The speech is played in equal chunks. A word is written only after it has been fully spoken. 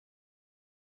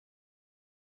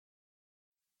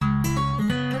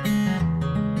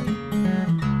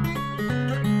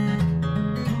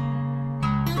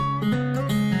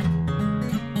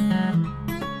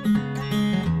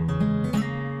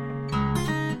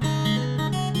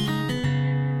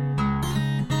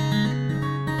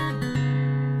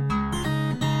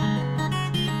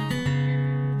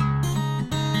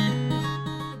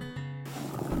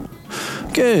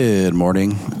Good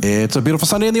morning. It's a beautiful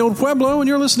Sunday in the Old Pueblo, and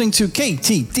you're listening to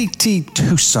KTDT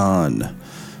Tucson.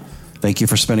 Thank you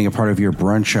for spending a part of your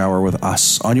brunch hour with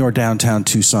us on your downtown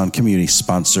Tucson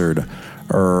community-sponsored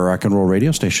rock and roll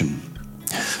radio station.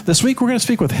 This week, we're going to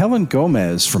speak with Helen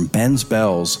Gomez from Ben's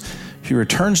Bells. She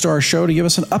returns to our show to give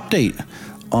us an update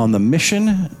on the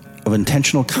mission of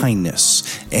intentional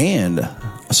kindness and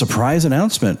a surprise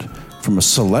announcement from a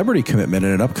celebrity commitment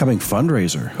in an upcoming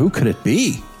fundraiser. Who could it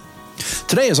be?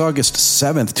 Today is August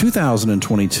 7th,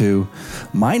 2022.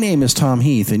 My name is Tom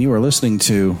Heath, and you are listening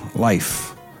to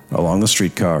Life Along the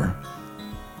Streetcar.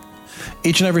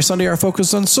 Each and every Sunday, our focus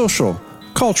is on social,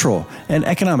 cultural, and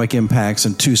economic impacts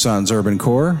in Tucson's urban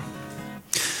core.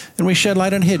 And we shed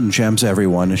light on hidden gems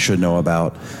everyone should know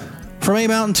about. From A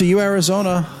Mountain to U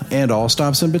Arizona, and all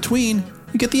stops in between,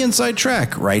 you get the inside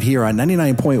track right here on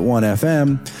 99.1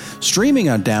 FM, streaming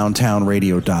on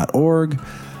downtownradio.org,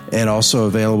 and also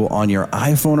available on your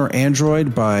iPhone or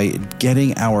Android by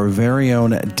getting our very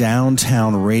own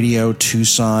Downtown Radio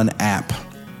Tucson app.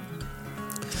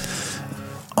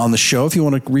 On the show, if you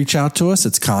want to reach out to us,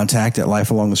 it's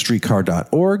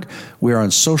contact@lifealongthestreetcar.org. We are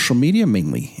on social media,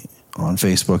 mainly on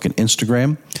Facebook and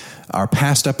Instagram. Our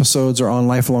past episodes are on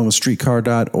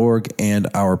lifealongthestreetcar.org, and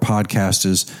our podcast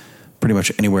is pretty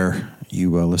much anywhere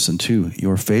you listen to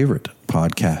your favorite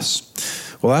podcasts.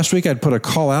 Well, last week I'd put a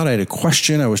call out. I had a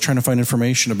question. I was trying to find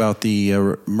information about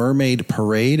the Mermaid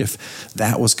Parade, if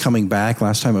that was coming back.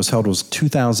 Last time it was held was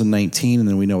 2019, and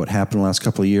then we know what happened the last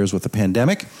couple of years with the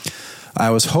pandemic.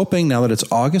 I was hoping now that it's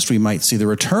August, we might see the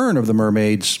return of the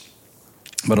mermaids,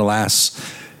 but alas,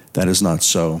 that is not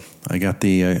so. I got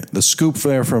the scoop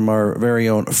there from our very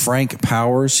own Frank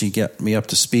Powers. He got me up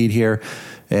to speed here,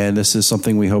 and this is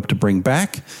something we hope to bring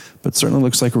back. But certainly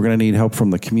looks like we're going to need help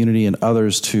from the community and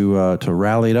others to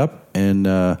rally it up and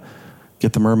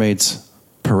get the mermaids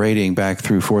parading back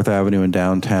through 4th Avenue and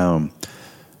downtown.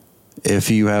 If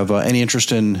you have any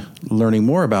interest in learning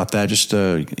more about that, just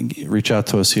reach out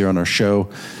to us here on our show,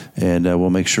 and we'll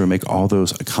make sure to make all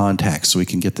those contacts so we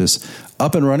can get this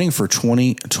up and running for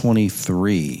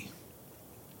 2023.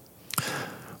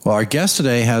 Well, our guest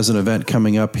today has an event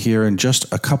coming up here in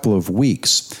just a couple of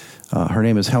weeks. Her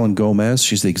name is Helen Gomez.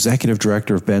 She's the executive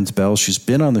director of Ben's Bells. She's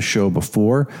been on the show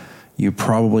before. You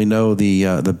probably know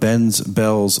the Ben's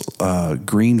Bells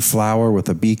green flower with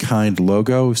a Be Kind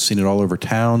logo. We've seen it all over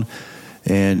town.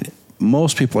 And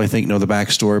most people, I think, know the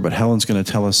backstory, but Helen's going to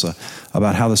tell us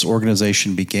about how this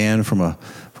organization began from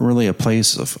really a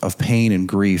place of pain and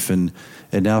grief, and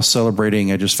now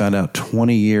celebrating, I just found out,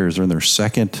 20 years. They're in their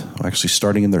second, actually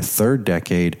starting in their third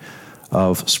decade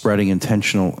of spreading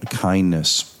intentional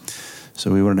kindness. So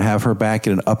we wanted to have her back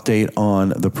and an update on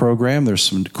the program. There's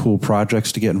some cool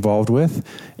projects to get involved with,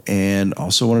 and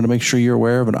also wanted to make sure you're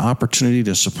aware of an opportunity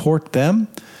to support them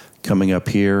coming up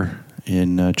here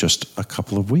in just a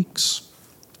couple of weeks.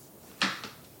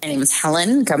 My name is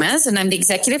Helen Gomez, and I'm the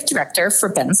executive director for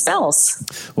Ben's Bells.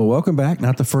 Well, welcome back.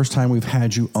 Not the first time we've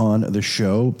had you on the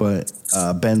show, but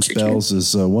Ben's Bells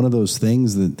is one of those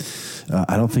things that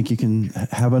I don't think you can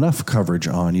have enough coverage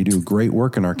on. You do great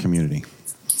work in our community.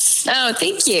 Oh,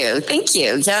 thank you. Thank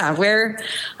you. Yeah, we're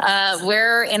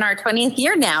in our 20th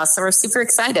year now, so we're super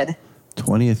excited.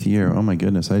 20th year. Oh, my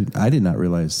goodness. I did not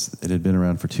realize it had been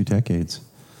around for 2 decades.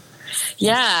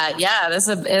 Yeah. It's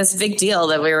a big deal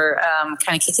that we were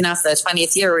kind of kicking off the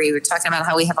 20th year. We were talking about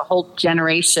how we have a whole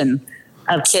generation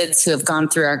of kids who have gone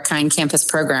through our Kind Campus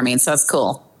programming, so that's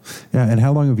cool. Yeah, and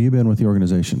how long have you been with the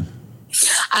organization?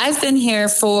 I've been here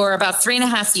for about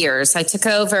 3.5 years. I took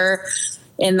over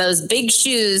in those big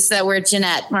shoes that were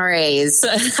Jeanette Murray's,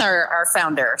 our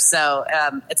founder. So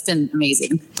it's been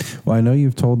amazing. Well, I know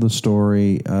you've told the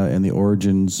story and the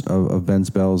origins of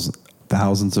Ben's Bells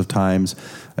thousands of times.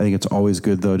 I think it's always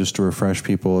good, though, just to refresh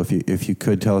people. If you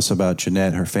could tell us about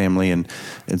Jeanette, her family, and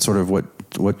sort of what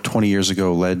 20 years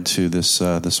ago led to this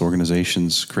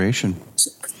organization's creation.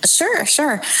 Sure.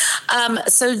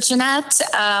 So Jeanette,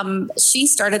 she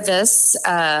started this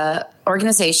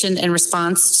organization in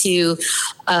response to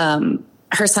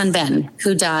her son, Ben,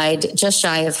 who died just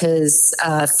shy of his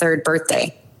 3rd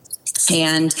birthday.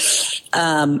 And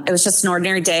it was just an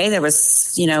ordinary day. There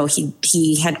was,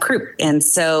 he had croup. And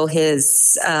so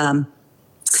his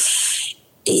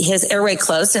airway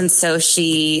closed, and so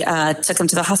she took him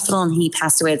to the hospital, and he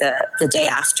passed away the day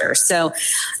after. So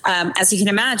as you can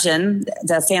imagine,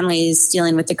 the family's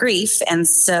dealing with the grief. And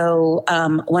so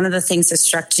one of the things that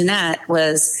struck Jeanette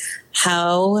was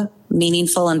how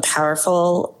meaningful and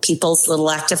powerful people's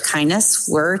little act of kindness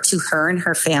were to her and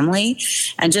her family,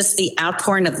 and just the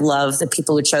outpouring of love that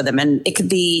people would show them. And it could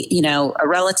be, a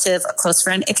relative, a close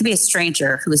friend. It could be a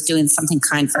stranger who was doing something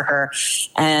kind for her.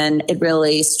 And it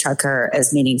really struck her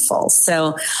as meaningful.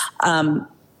 So,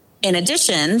 in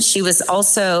addition, she was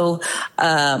also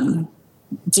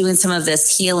doing some of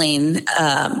this healing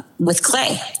with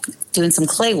clay, doing some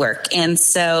clay work. And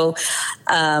so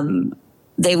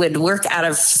they would work out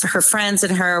of her friends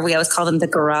and her. We always call them the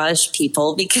garage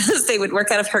people, because they would work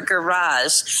out of her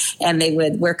garage, and they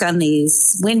would work on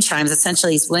these wind chimes,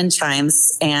 essentially these wind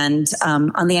chimes. And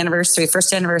on the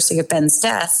first anniversary of Ben's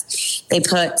death, they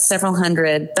put several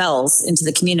hundred bells into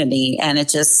the community. And it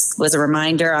just was a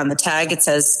reminder on the tag. It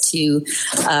says to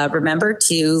remember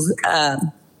to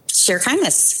share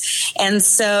kindness. And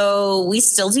so we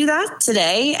still do that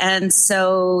today. And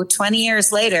so 20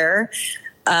 years later,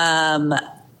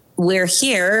 we're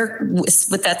here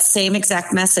with that same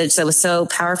exact message that was so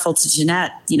powerful to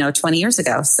Jeanette, 20 years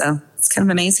ago. So it's kind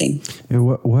of amazing. And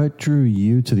what drew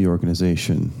you to the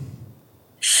organization?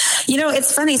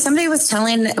 It's funny. Somebody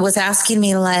was asking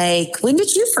me, like, when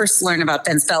did you first learn about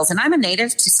Ben's Bells? And I'm a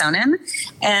native Tucsonan,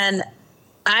 and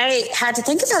I had to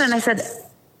think about it. And I said,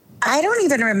 I don't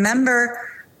even remember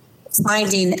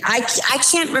I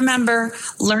can't remember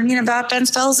learning about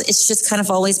Ben's Bells. It's just kind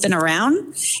of always been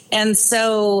around. And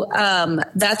so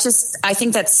I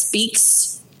think that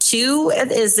speaks to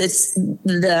it, is it's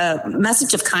the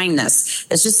message of kindness.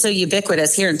 It's just so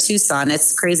ubiquitous here in Tucson.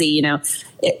 It's crazy.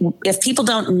 If people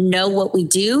don't know what we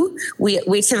do,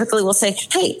 we typically will say,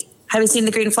 hey, have you seen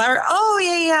the green flower? Oh,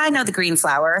 yeah, I know the green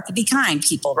flower. Be kind,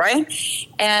 people, right?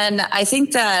 And I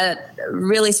think that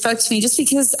really spoke to me, just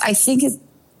because I think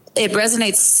it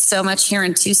resonates so much here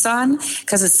in Tucson,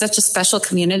 because it's such a special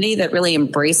community that really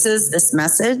embraces this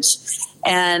message.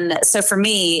 And so for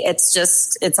me,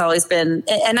 it's always been,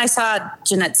 and I saw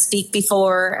Jeanette speak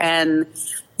before, and,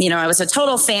 I was a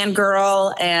total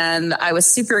fangirl, and I was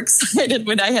super excited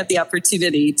when I had the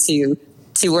opportunity to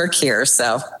work here.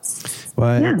 So.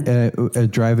 Well,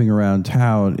 driving around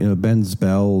town, Ben's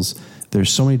Bells,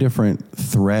 there's so many different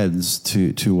threads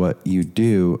to what you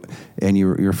do, and you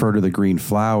refer to the green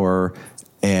flower.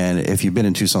 And if you've been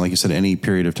in Tucson, like you said, any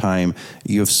period of time,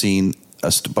 you have seen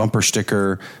a bumper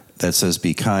sticker that says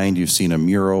 "Be kind." You've seen a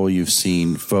mural. You've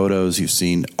seen photos. You've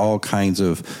seen all kinds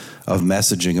of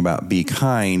messaging about be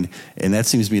kind, and that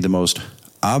seems to be the most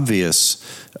obvious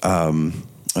mark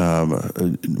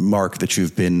that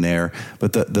you've been there.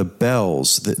 But the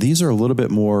bells, these are a little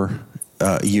bit more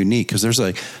unique, because there's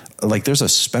there's a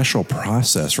special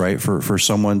process, right, for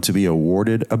someone to be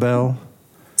awarded a bell.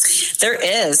 There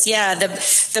is. Yeah.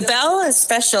 The bell is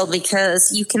special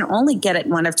because you can only get it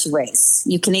one of two ways.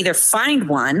 You can either find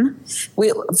one.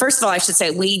 First of all, I should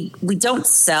say we don't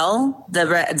sell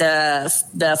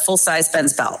the full size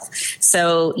Ben's Bell.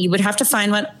 So you would have to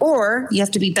find one, or you have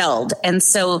to be belled. And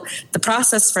so the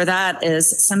process for that is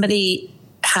somebody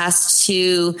has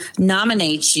to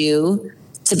nominate you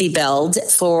to be belled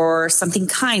for something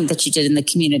kind that you did in the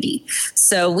community.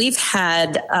 So we've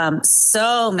had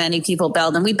so many people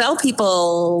belled, and we bell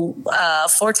people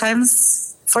four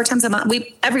times a month.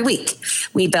 Every week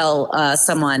we bell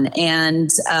someone, and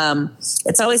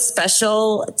it's always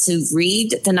special to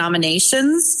read the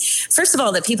nominations. First of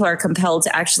all, that people are compelled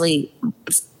to actually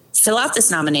fill out this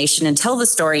nomination and tell the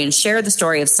story and share the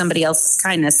story of somebody else's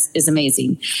kindness is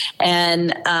amazing.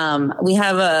 And we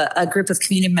have a group of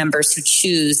community members who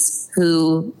choose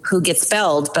who gets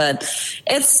belled. But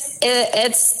this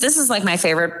is like my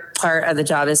favorite part of the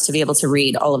job, is to be able to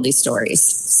read all of these stories.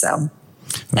 So.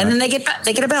 And then they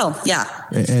get a bell, yeah.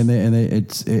 And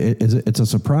it's a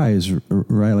surprise,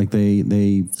 right? Like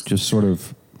they just sort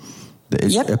of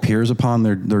appears upon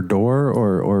their door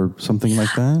or something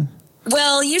like that.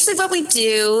 Well, usually what we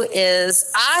do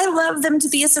is, I love them to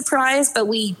be a surprise, but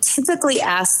we typically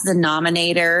ask the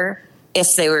nominator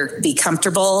if they would be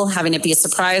comfortable having it be a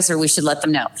surprise, or we should let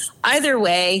them know. Either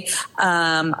way,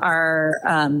 our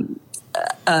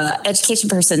education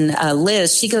person,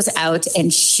 Liz, she goes out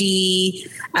and she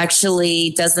actually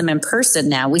does them in person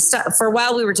now. For a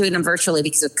while we were doing them virtually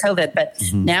because of COVID, but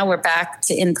now we're back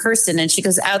to in person, and she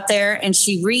goes out there and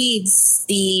she reads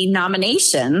the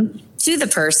nomination to the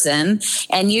person.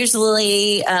 And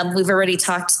usually we've already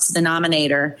talked to the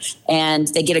nominator, and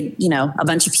they get a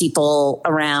bunch of people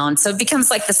around. So it becomes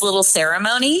like this little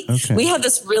ceremony. Okay. We had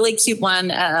this really cute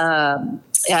one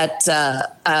at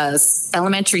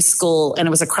elementary school, and it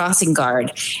was a crossing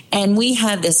guard, and we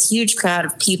had this huge crowd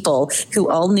of people who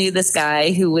all knew this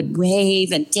guy who would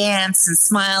wave and dance and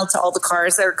smile to all the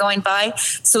cars that were going by.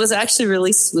 So it was actually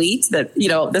really sweet that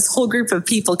this whole group of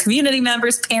people, community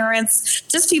members, parents,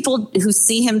 just people who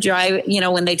see him drive,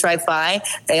 when they drive by,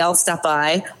 they all stop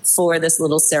by for this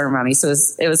little ceremony. So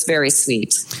it was very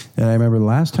sweet. And I remember the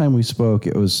last time we spoke,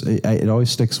 it always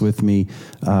sticks with me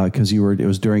because it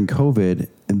was during COVID.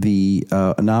 The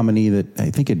nominee that I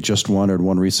think had just won or had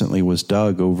won recently was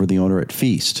Doug, over the owner at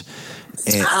Feast.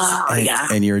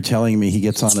 And you're telling me he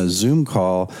gets on a Zoom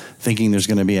call thinking there's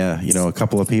going to be a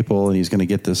couple of people and he's going to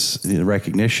get this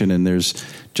recognition, and there's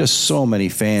just so many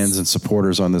fans and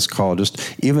supporters on this call.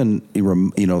 Just even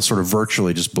sort of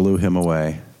virtually just blew him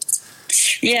away.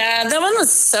 Yeah, that one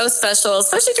was so special,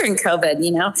 especially during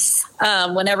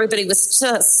COVID, when everybody was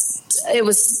it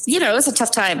was a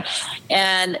tough time.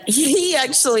 And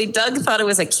Doug thought it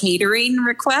was a catering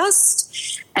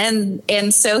request.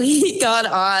 And so he got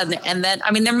on, and then,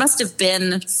 there must have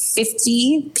been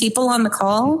 50 people on the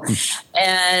call,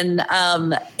 and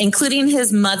including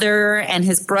his mother and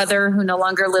his brother, who no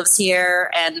longer lives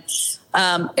here. And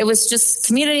it was just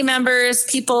community members,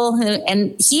 people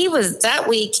and that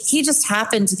week, he just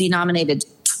happened to be nominated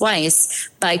twice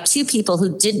by two people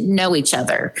who didn't know each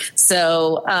other.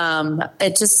 So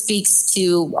it just speaks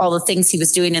to all the things he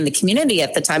was doing in the community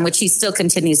at the time, which he still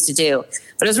continues to do.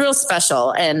 But it was real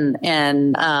special, and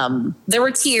there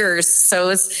were tears. So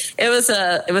it was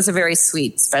a very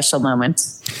sweet, special moment.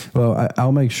 Well,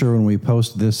 I'll make sure when we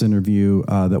post this interview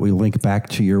that we link back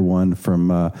to your one from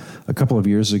a couple of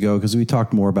years ago, because we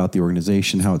talked more about the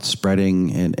organization, how it's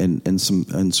spreading, and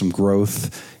some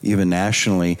growth even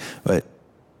nationally.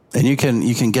 And you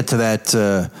can get to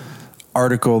that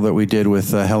article that we did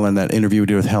with Helen, that interview we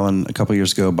did with Helen a couple of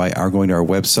years ago, by going to our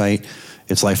website.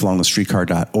 It's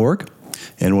lifelongthestreetcar.org.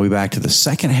 And we'll be back to the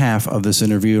second half of this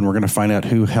interview, and we're going to find out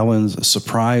who Helen's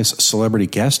surprise celebrity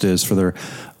guest is for their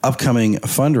upcoming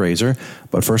fundraiser.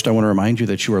 But first, I want to remind you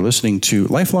that you are listening to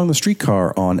Lifelong the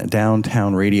Streetcar on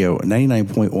Downtown Radio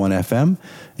 99.1 FM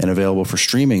and available for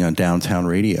streaming on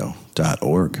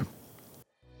downtownradio.org.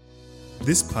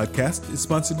 This podcast is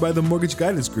sponsored by the Mortgage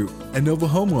Guidance Group and Nova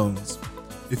Home Loans.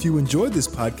 If you enjoyed this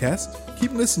podcast,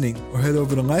 keep listening or head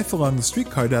over to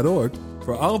lifealongthestreetcar.org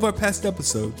for all of our past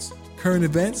episodes, current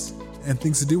events, and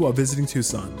things to do while visiting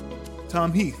Tucson.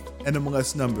 Tom Heath,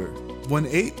 NMLS number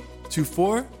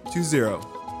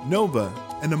 182420. Nova,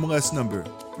 NMLS number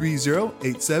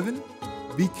 3087.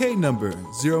 BK number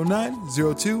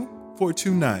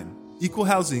 0902429. Equal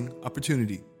housing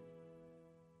opportunity.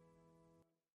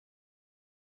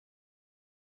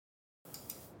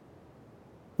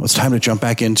 Well, it's time to jump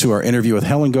back into our interview with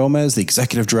Helen Gomez, the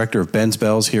executive director of Ben's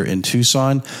Bells here in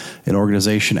Tucson, an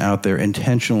organization out there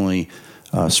intentionally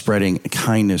spreading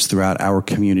kindness throughout our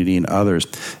community and others.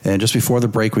 And just before the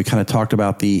break, we kind of talked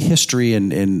about the history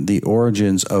and the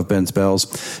origins of Ben's Bells.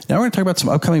 Now we're going to talk about some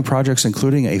upcoming projects,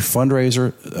 including a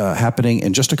fundraiser happening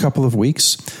in just a couple of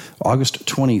weeks, August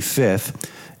 25th,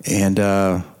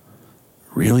 and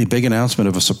really big announcement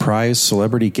of a surprise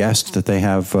celebrity guest that they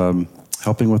have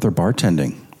helping with their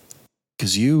bartending.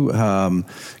 Because you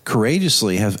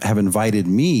courageously have invited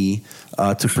me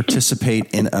to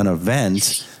participate in an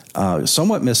event,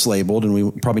 somewhat mislabeled, and we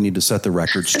probably need to set the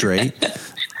record straight.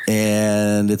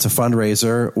 And it's a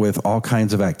fundraiser with all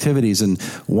kinds of activities. And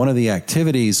one of the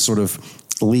activities sort of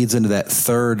leads into that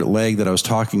third leg that I was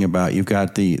talking about. You've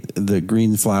got the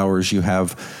green flowers, you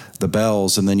have the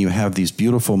bells, and then you have these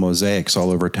beautiful mosaics all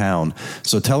over town.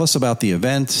 So tell us about the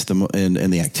event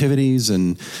and the activities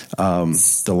and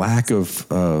the lack of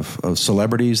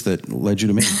celebrities that led you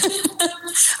to me.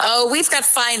 Oh, we've got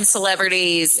fine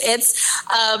celebrities. It's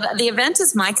the event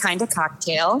is My Kind of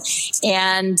Cocktail,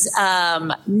 and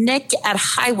Nick at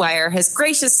Highwire has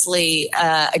graciously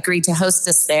agreed to host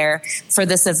us there for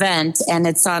this event, and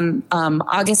it's on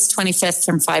August 25th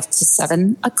from 5 to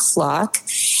 7 o'clock,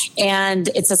 and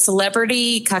it's a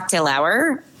celebrity cocktail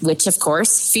hour, which, of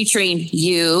course, featuring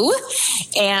you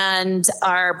and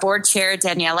our board chair,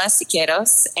 Daniela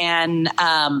Siqueiros, and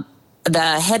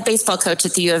the head baseball coach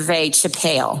at the U of A, Chip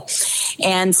Hale.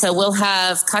 And so we'll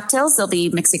have cocktails. They'll be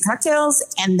mixing cocktails.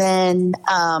 And then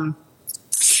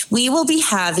we will be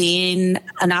having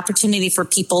an opportunity for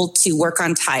people to work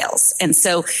on tiles. And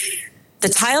so the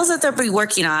tiles that they'll be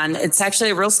working on, it's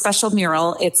actually a real special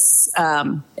mural. It's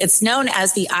known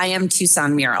as the I Am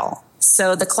Tucson mural.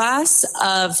 So the class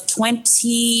of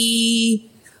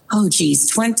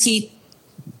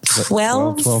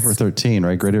 2012 or 13,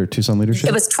 right? Greater Tucson Leadership?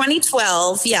 It was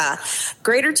 2012, yeah.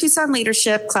 Greater Tucson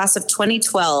Leadership, class of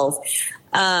 2012.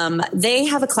 They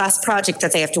have a class project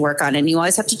that they have to work on, and you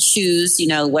always have to choose,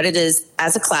 what it is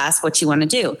as a class, what you want to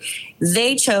do.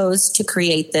 They chose to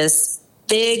create this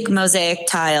big mosaic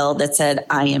tile that said,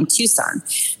 I am Tucson.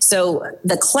 So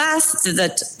the class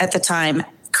that at the time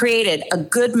created a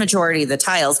good majority of the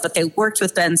tiles, but they worked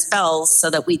with Ben Spells so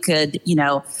that we could,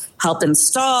 help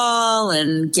install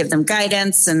and give them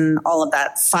guidance and all of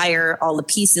that, fire all the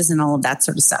pieces and all of that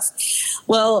sort of stuff.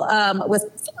 Well,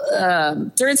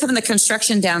 during some of the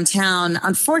construction downtown,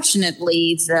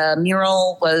 unfortunately, the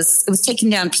mural was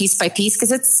taken down piece by piece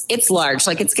because it's large,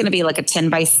 like it's going to be like a 10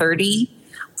 by 30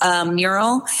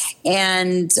 mural,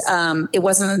 and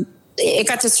it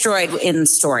got destroyed in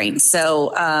storing.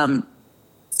 So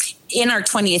in our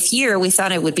 20th year, we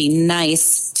thought it would be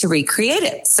nice to recreate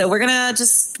it. So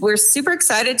we're super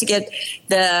excited to get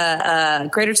the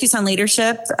Greater Tucson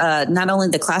Leadership, not only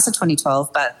the class of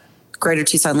 2012, but Greater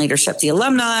Tucson Leadership, the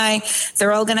alumni,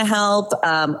 they're all going to help.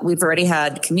 We've already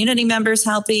had community members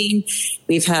helping.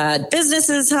 We've had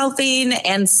businesses helping.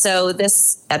 And so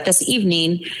at this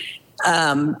evening,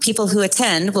 people who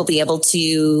attend will be able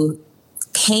to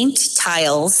paint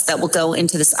tiles that will go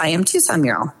into this I Am Tucson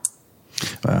mural.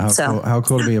 How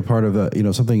cool to be a part of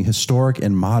something historic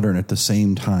and modern at the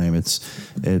same time. It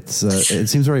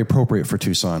seems very appropriate for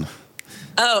Tucson.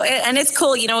 Oh, and it's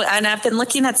cool, and I've been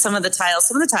looking at some of the tiles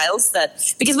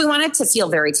that, because we want it to feel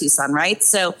very Tucson, right?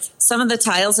 So some of the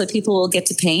tiles that people will get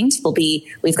to paint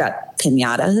we've got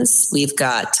piñatas, we've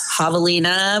got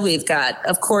javelina, we've got,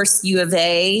 of course, U of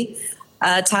A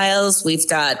tiles, we've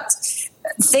got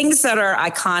things that are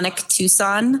iconic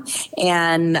Tucson,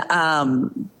 and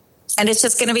it's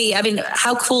just going to be,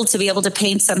 how cool to be able to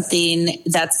paint something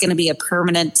that's going to be a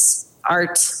permanent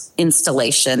art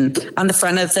installation on the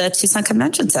front of the Tucson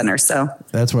Convention Center. So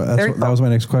that was my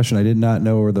next question. I did not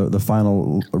know where the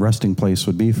final resting place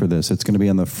would be for this. It's going to be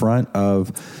on the front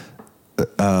of,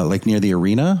 like near the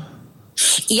arena?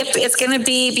 Yep. It's going to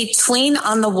be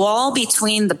on the wall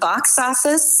between the box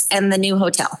office and the new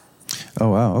hotel. Oh,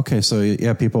 wow. Okay. So,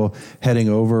 yeah, people heading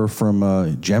over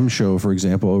from Gem Show, for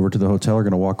example, over to the hotel are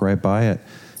going to walk right by it.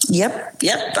 Yep.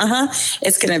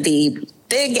 It's going to be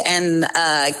big, and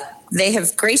they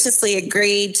have graciously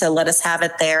agreed to let us have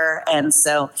it there. And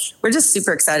so we're just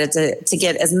super excited to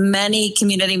get as many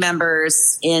community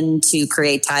members in to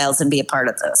create tiles and be a part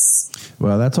of this.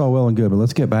 Well, that's all well and good, but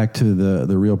let's get back to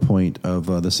the real point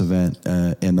of this event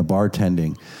and the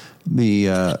bartending.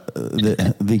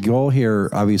 The goal here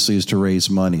obviously is to raise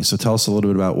money. So tell us a little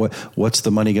bit about what's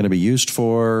the money going to be used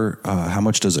for? How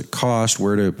much does it cost?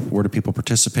 Where do people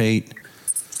participate?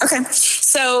 Okay,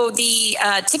 so the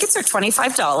tickets are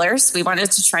 $25. We wanted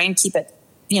to try and keep it,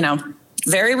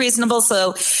 very reasonable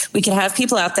so we could have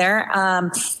people out there.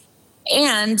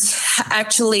 And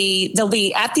actually, they'll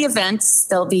be at the event.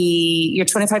 Your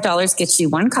 $25 gets you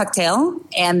one cocktail,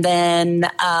 and then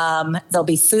there'll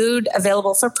be food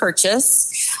available for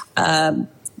purchase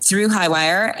through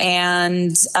Highwire,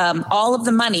 and all of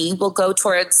the money will go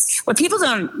towards what people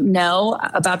don't know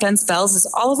about Ben Spells is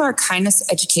all of our kindness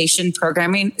education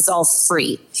programming is all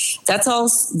free. That's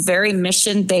all very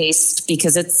mission based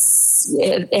because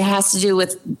it has to do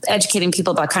with educating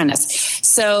people about kindness.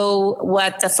 So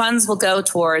what the funds will go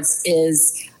towards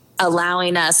is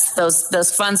allowing us,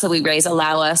 those funds that we raise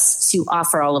allow us to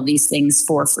offer all of these things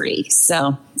for free.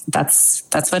 So that's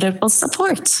what it will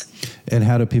support. And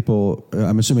how do people,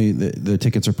 I'm assuming the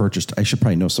tickets are purchased. I should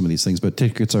probably know some of these things, but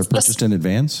tickets are purchased in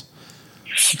advance?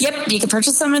 Yep. You can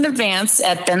purchase them in advance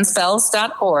at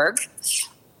benspells.org.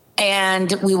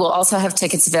 And we will also have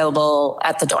tickets available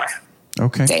at the door.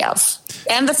 Okay. Day of.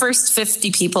 And the first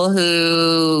 50 people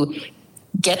who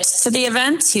get to the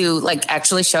event, who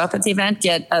actually show up at the event,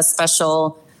 get a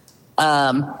special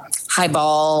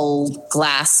highball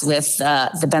glass with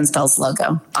the Ben Spells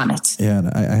logo on it. Yeah, and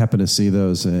I happen to see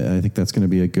those. I think that's going to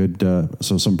be a good,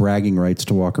 some bragging rights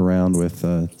to walk around with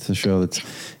to show that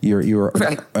you're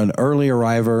right. An early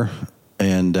arriver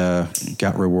and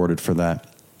got rewarded for that.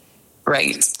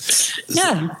 Right.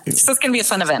 Yeah. So it's going to be a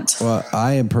fun event. Well,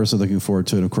 I am personally looking forward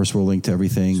to it. Of course, we'll link to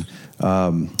everything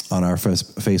on our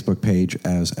Facebook page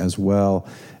as well.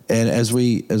 And as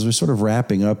we sort of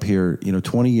wrapping up here,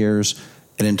 20 years,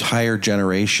 an entire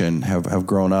generation have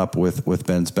grown up with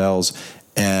Ben Spells,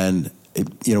 and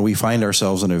we find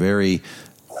ourselves in a very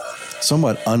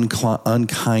somewhat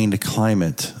unkind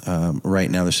climate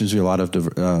right now. There seems to be a lot of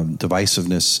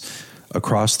divisiveness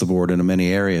across the board in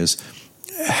many areas.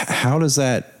 how does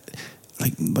that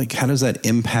how does that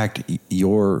impact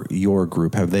your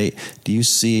group? Do you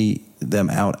see them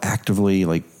out actively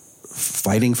like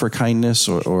fighting for kindness,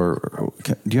 or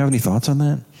do you have any thoughts on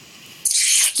that?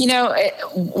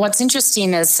 What's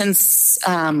interesting is since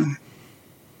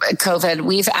COVID,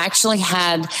 we've actually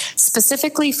had,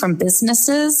 specifically from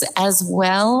businesses as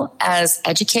well as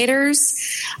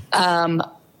educators,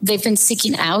 they've been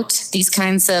seeking out these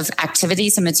kinds of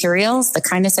activities and materials, the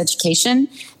kindness education,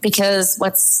 because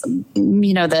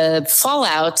the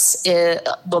fallout is,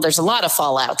 there's a lot of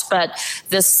fallout, but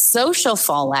the social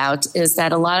fallout is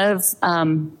that a lot of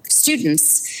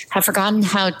students have forgotten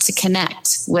how to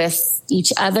connect with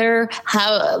each other,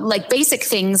 basic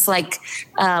things like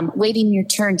waiting your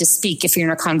turn to speak if you're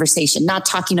in a conversation, not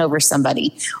talking over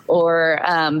somebody, or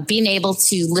being able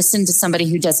to listen to somebody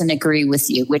who doesn't agree with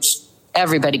you, which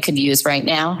everybody could use right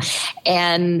now.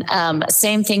 And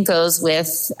same thing goes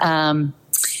with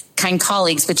Kind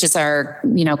Colleagues, which is our,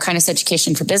 kindness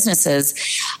education for businesses.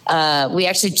 We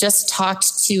actually just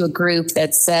talked to a group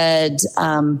that said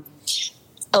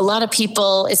a lot of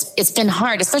people, it's been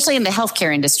hard, especially in the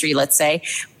healthcare industry, let's say.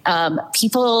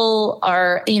 People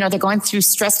are, they're going through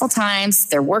stressful times.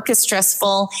 Their work is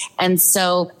stressful. And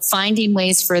so finding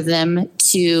ways for them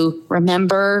to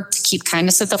remember to keep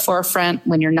kindness at the forefront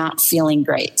when you're not feeling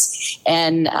great.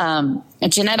 And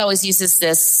Jeanette always uses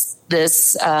this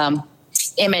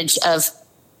image of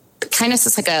kindness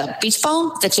is like a beach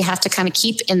ball that you have to kind of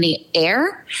keep in the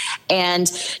air.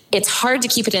 And it's hard to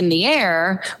keep it in the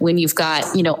air when you've got,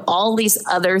 all these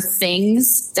other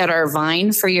things that are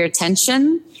vying for your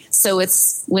attention. So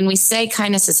it's, when we say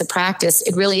kindness is a practice,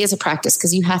 it really is a practice,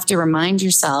 because you have to remind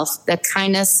yourself that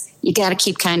kindness, you got to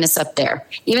keep kindness up there.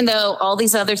 Even though all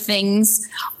these other things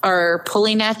are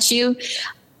pulling at you,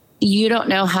 you don't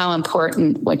know how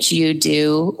important what you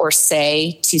do or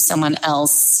say to someone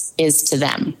else is to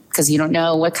them, because you don't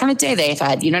know what kind of day they've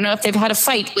had. You don't know if they've had a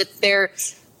fight with their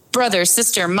brother,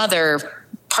 sister, mother,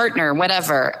 partner,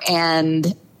 whatever.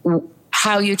 And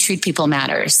how you treat people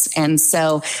matters. And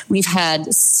so we've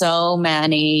had so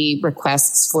many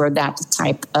requests for that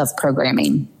type of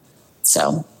programming.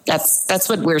 So that's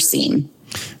what we're seeing.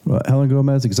 Well, Helen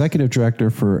Gomez, Executive Director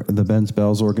for the Ben's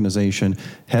Bells organization.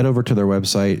 Head over to their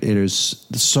website. It is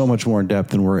so much more in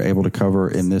depth than we're able to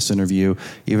cover in this interview.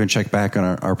 Even check back on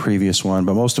our previous one.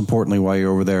 But most importantly, while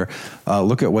you're over there,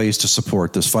 look at ways to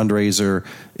support. This fundraiser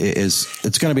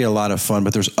it's going to be a lot of fun,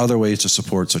 but there's other ways to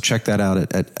support. So check that out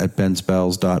at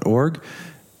bensbells.org.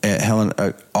 Helen,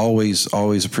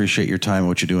 always appreciate your time and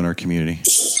what you do in our community.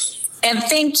 And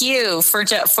thank you for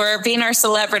being our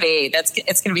celebrity.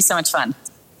 It's going to be so much fun.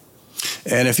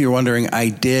 And if you're wondering, I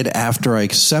did, after I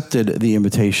accepted the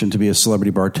invitation to be a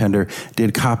celebrity bartender,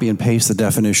 did copy and paste the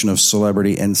definition of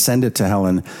celebrity and send it to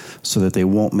Helen so that they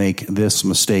won't make this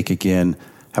mistake again.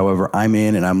 However, I'm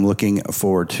in and I'm looking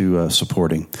forward to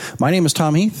supporting. My name is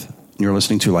Tom Heath, and you're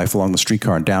listening to Life Along the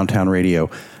Streetcar on Downtown Radio,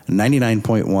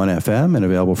 99.1 FM, and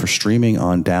available for streaming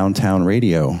on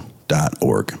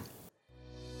downtownradio.org.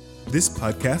 This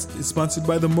podcast is sponsored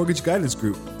by the Mortgage Guidance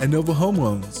Group and Nova Home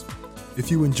Loans. If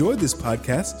you enjoyed this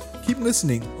podcast, keep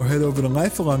listening or head over to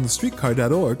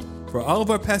lifealongthestreetcar.org for all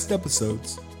of our past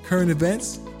episodes, current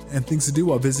events, and things to do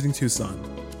while visiting Tucson.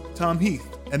 Tom Heath,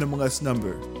 NMLS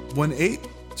number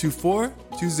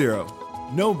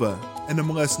 182420. Nova,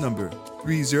 NMLS number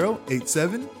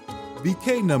 3087.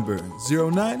 BK number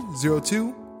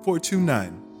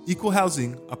 0902429. Equal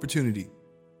housing opportunity.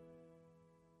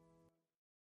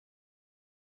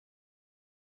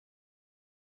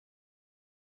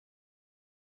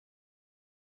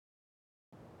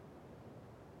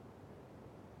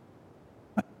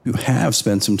 You have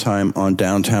spent some time on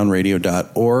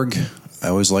downtownradio.org. I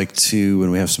always like to,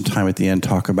 when we have some time at the end,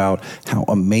 talk about how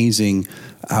amazing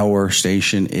our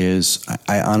station is.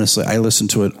 I honestly listen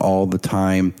to it all the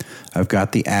time. I've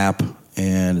got the app,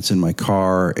 and it's in my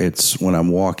car. It's when I'm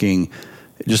walking.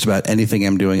 Just about anything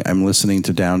I'm doing, I'm listening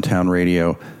to Downtown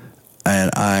Radio.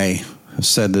 And I have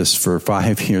said this for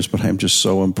 5 years, but I'm just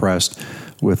so impressed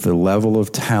with the level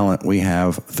of talent we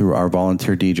have through our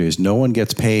volunteer DJs. No one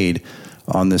gets paid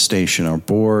on this station. Our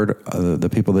board, the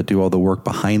people that do all the work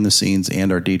behind the scenes,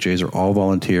 and our DJs are all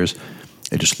volunteers.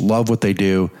 I just love what they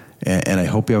do, and I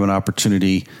hope you have an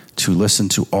opportunity to listen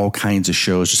to all kinds of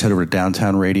shows. Just head over to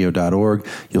downtownradio.org.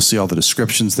 You'll see all the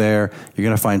descriptions there. You're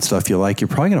going to find stuff you like. You're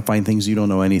probably going to find things you don't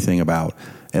know anything about,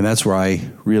 and that's where I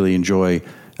really enjoy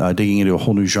digging into a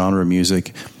whole new genre of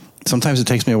music. Sometimes it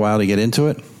takes me a while to get into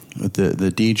it. With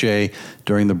the DJ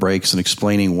during the breaks and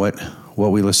explaining what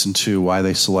we listened to, why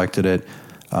they selected it.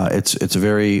 It's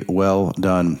very well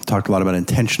done. Talked a lot about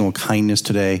intentional kindness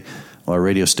today. Our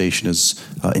radio station is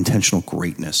intentional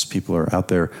greatness. People are out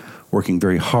there working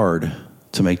very hard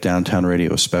to make Downtown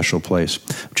Radio a special place.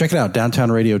 Check it out,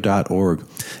 downtownradio.org.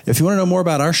 If you want to know more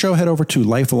about our show, head over to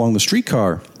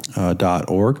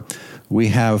lifealongthestreetcar.org. We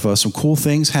have some cool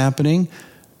things happening.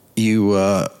 You,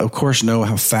 of course, know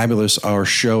how fabulous our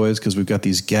show is because we've got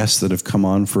these guests that have come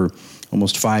on for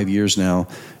almost 5 years now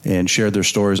and shared their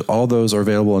stories. All those are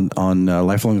available on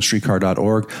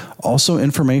lifealongthestreetcar.org. Also,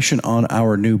 information on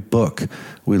our new book.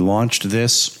 We launched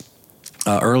this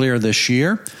earlier this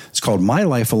year. It's called My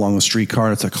Life Along the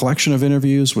Streetcar. It's a collection of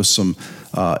interviews with some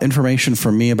information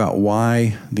from me about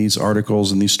why these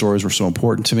articles and these stories were so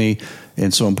important to me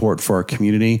and so important for our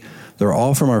community. They're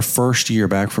all from our first year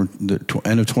back from the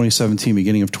end of 2017,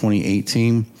 beginning of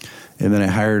 2018. And then I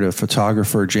hired a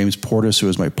photographer, James Portis, who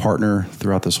was my partner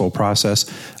throughout this whole process.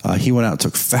 He went out and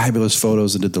took fabulous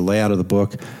photos and did the layout of the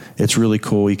book. It's really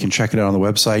cool. You can check it out on the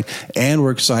website. And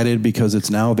we're excited because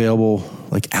it's now available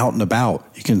like out and about.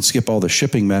 You can skip all the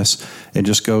shipping mess and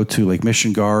just go to Lake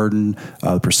Mission Garden,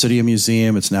 the Presidio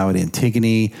Museum. It's now at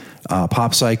Antigone,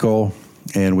 Pop Cycle.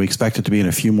 And we expect it to be in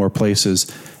a few more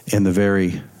places in the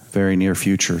very, very near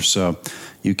future. So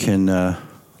you can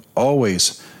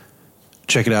always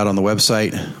check it out on the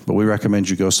website, but we recommend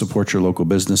you go support your local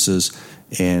businesses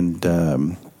and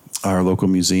our local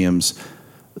museums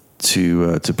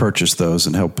to purchase those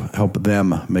and help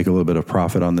them make a little bit of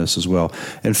profit on this as well.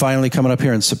 And finally, coming up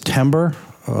here in September,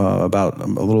 about a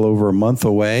little over a month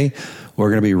away, we're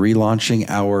going to be relaunching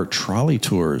our trolley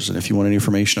tours. And if you want any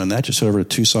information on that, just head over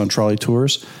to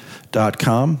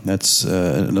TucsonTrolleyTours.com. That's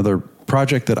another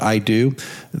project that I do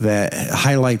that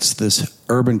highlights this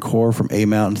urban core from A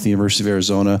Mountain to the University of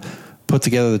Arizona. Put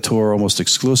together the tour almost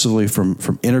exclusively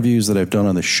from interviews that I've done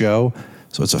on the show.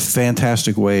 So it's a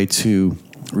fantastic way to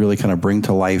really kind of bring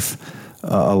to life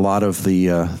a lot of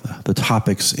the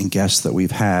topics and guests that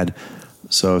we've had.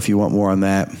 So if you want more on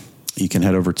that, you can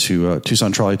head over to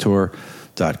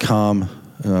TucsonTrolleyTour.com,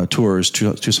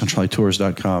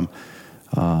 TucsonTrolleyTours.com.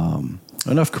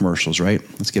 Enough commercials, right?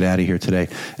 Let's get out of here today.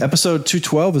 Episode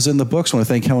 212 is in the books. I want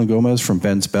to thank Helen Gomez from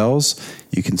Ben's Bells.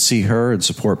 You can see her and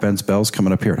support Ben's Bells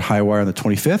coming up here at Highwire on the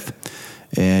 25th.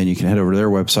 And you can head over to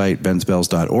their website,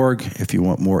 bensbells.org, if you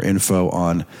want more info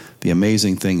on the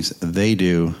amazing things they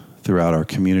do throughout our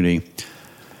community.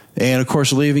 And, of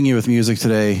course, leaving you with music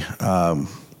today,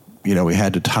 we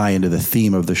had to tie into the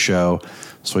theme of the show.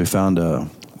 So we found a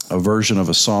version of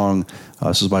a song.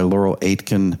 This is by Laurel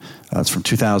Aitken. It's from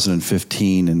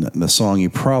 2015, and the song, you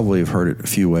probably have heard it a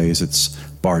few ways. It's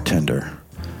Bartender.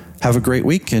 Have a great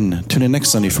week, and tune in next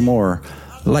Sunday for more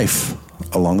Life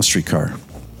Along the Streetcar.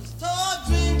 Start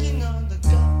drinking on the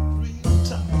concrete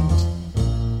tonight.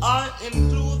 I,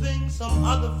 including some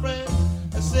other friends,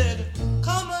 I said,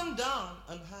 come on down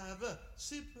and have a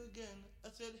sip again. I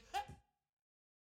said, hey.